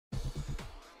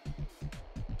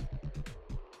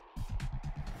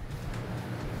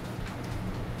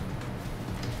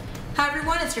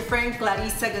everyone, it's your friend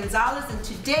Clarissa Gonzalez, and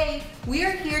today we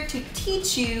are here to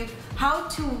teach you how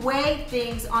to weigh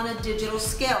things on a digital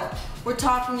scale. We're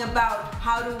talking about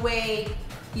how to weigh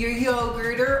your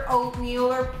yogurt or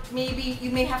oatmeal, or maybe you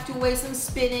may have to weigh some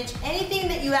spinach. Anything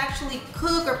that you actually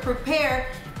cook or prepare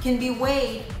can be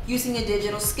weighed using a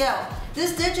digital scale.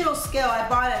 This digital scale I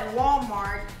bought at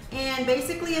Walmart, and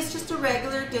basically it's just a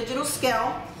regular digital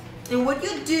scale. And what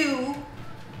you do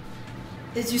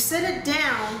is you set it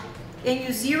down and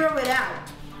you zero it out.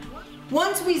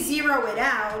 Once we zero it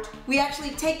out, we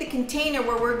actually take the container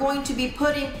where we're going to be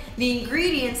putting the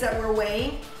ingredients that we're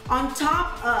weighing on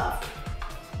top of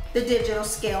the digital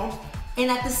scale.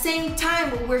 And at the same time,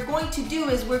 what we're going to do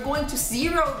is we're going to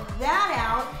zero that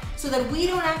out so that we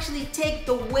don't actually take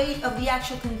the weight of the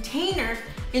actual container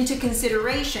into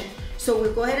consideration. So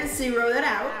we'll go ahead and zero that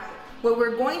out. What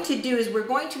we're going to do is we're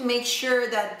going to make sure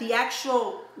that the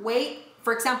actual weight,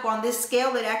 for example, on this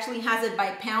scale, it actually has it by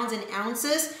pounds and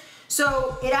ounces.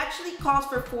 So it actually calls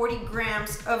for 40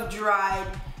 grams of dried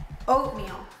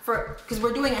oatmeal because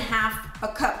we're doing half a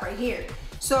cup right here.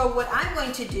 So what I'm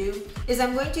going to do is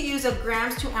I'm going to use a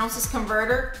grams to ounces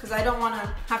converter because I don't want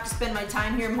to have to spend my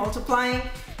time here multiplying.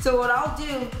 So what I'll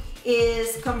do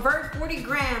is convert 40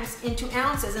 grams into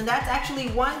ounces, and that's actually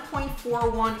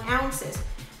 1.41 ounces.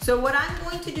 So what I'm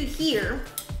going to do here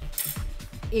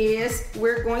is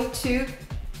we're going to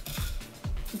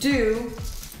do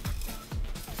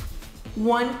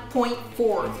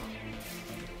 1.4.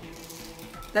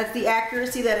 That's the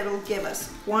accuracy that it'll give us,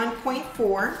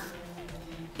 1.4.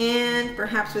 And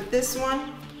perhaps with this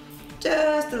one,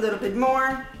 just a little bit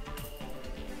more.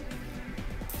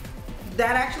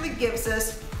 That actually gives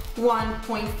us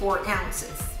 1.4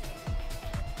 ounces.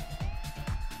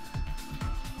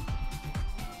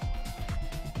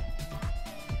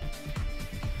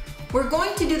 We're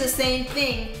going to do the same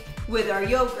thing with our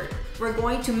yogurt. We're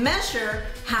going to measure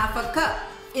half a cup.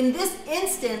 In this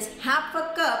instance, half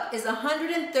a cup is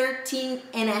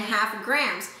 113.5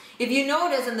 grams. If you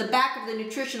notice in the back of the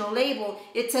nutritional label,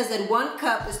 it says that 1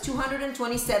 cup is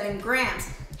 227 grams.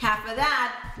 Half of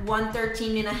that,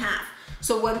 113.5.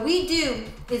 So what we do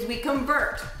is we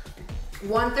convert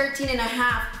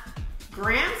 113.5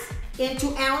 grams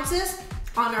into ounces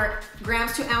on our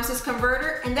grams to ounces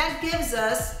converter, and that gives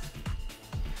us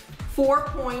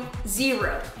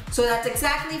 4.0. So that's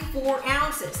exactly 4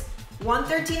 ounces.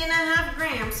 113.5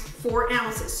 grams, 4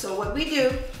 ounces. So what we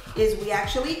do is we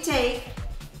actually take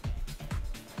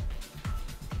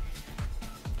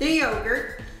the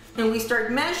yogurt and we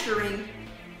start measuring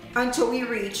until we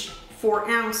reach 4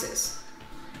 ounces.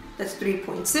 That's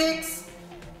 3.6,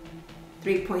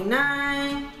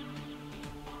 3.9,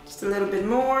 just a little bit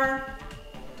more,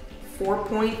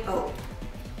 4.0.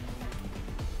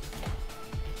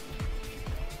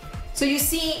 So you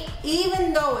see,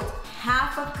 even though it's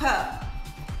half a cup,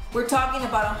 we're talking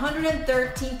about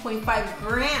 113.5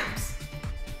 grams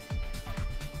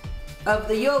of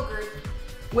the yogurt,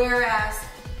 whereas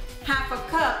half a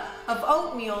cup of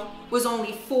oatmeal was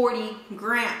only 40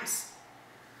 grams.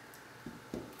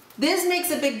 This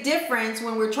makes a big difference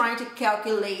when we're trying to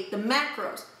calculate the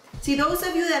macros. See, those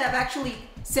of you that have actually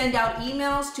sent out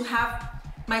emails to have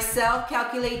myself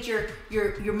calculate your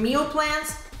meal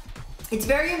plans, it's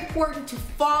very important to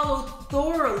follow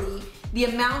thoroughly the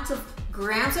amount of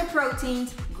grams of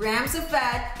proteins, grams of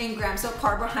fat, and grams of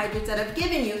carbohydrates that I've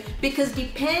given you, because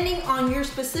depending on your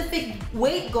specific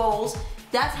weight goals,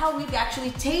 that's how we've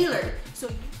actually tailored.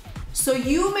 So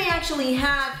you may actually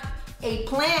have a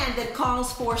plan that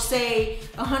calls for, say,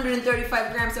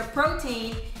 135 grams of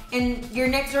protein, and your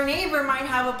next door neighbor might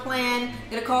have a plan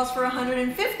that calls for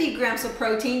 150 grams of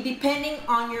protein, depending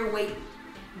on your weight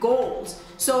goals.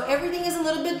 So everything is a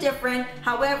little bit different.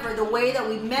 However, the way that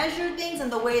we measure things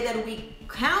and the way that we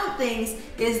count things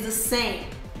is the same.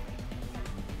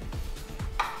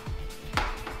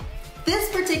 This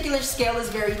particular scale is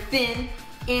very thin,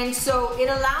 and so it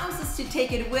allows us to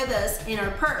take it with us in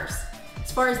our purse.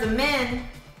 As far as the men,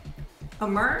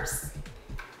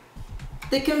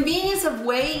 the convenience of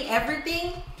weighing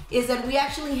everything is that we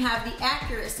actually have the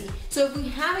accuracy. So if we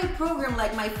have a program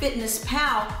like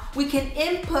MyFitnessPal, we can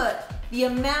input the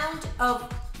amount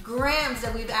of grams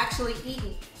that we've actually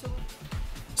eaten.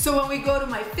 So when we go to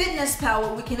MyFitnessPal,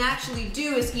 what we can actually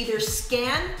do is either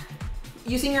scan,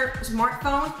 using your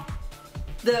smartphone,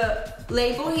 the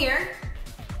label here,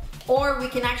 or we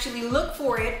can actually look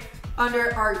for it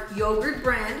under our yogurt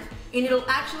brand, and it'll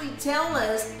actually tell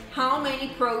us how many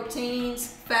proteins,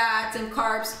 fats, and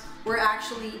carbs we're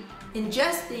actually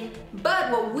ingesting. But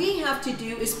what we have to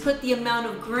do is put the amount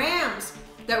of grams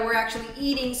that we're actually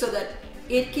eating so that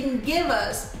it can give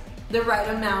us the right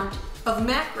amount of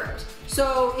macros.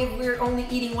 So if we're only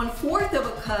eating 1/4 of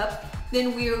a cup,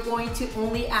 then we are going to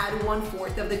only add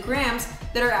 1/4 of the grams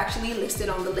that are actually listed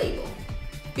on the label.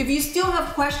 If you still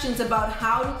have questions about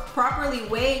how to properly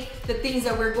weigh the things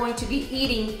that we're going to be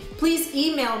eating, please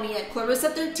email me at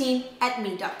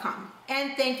clarissa13@me.com.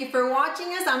 And thank you for watching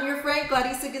us. I'm your friend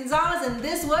Clarissa Gonzalez, and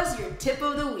this was your tip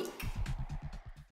of the week.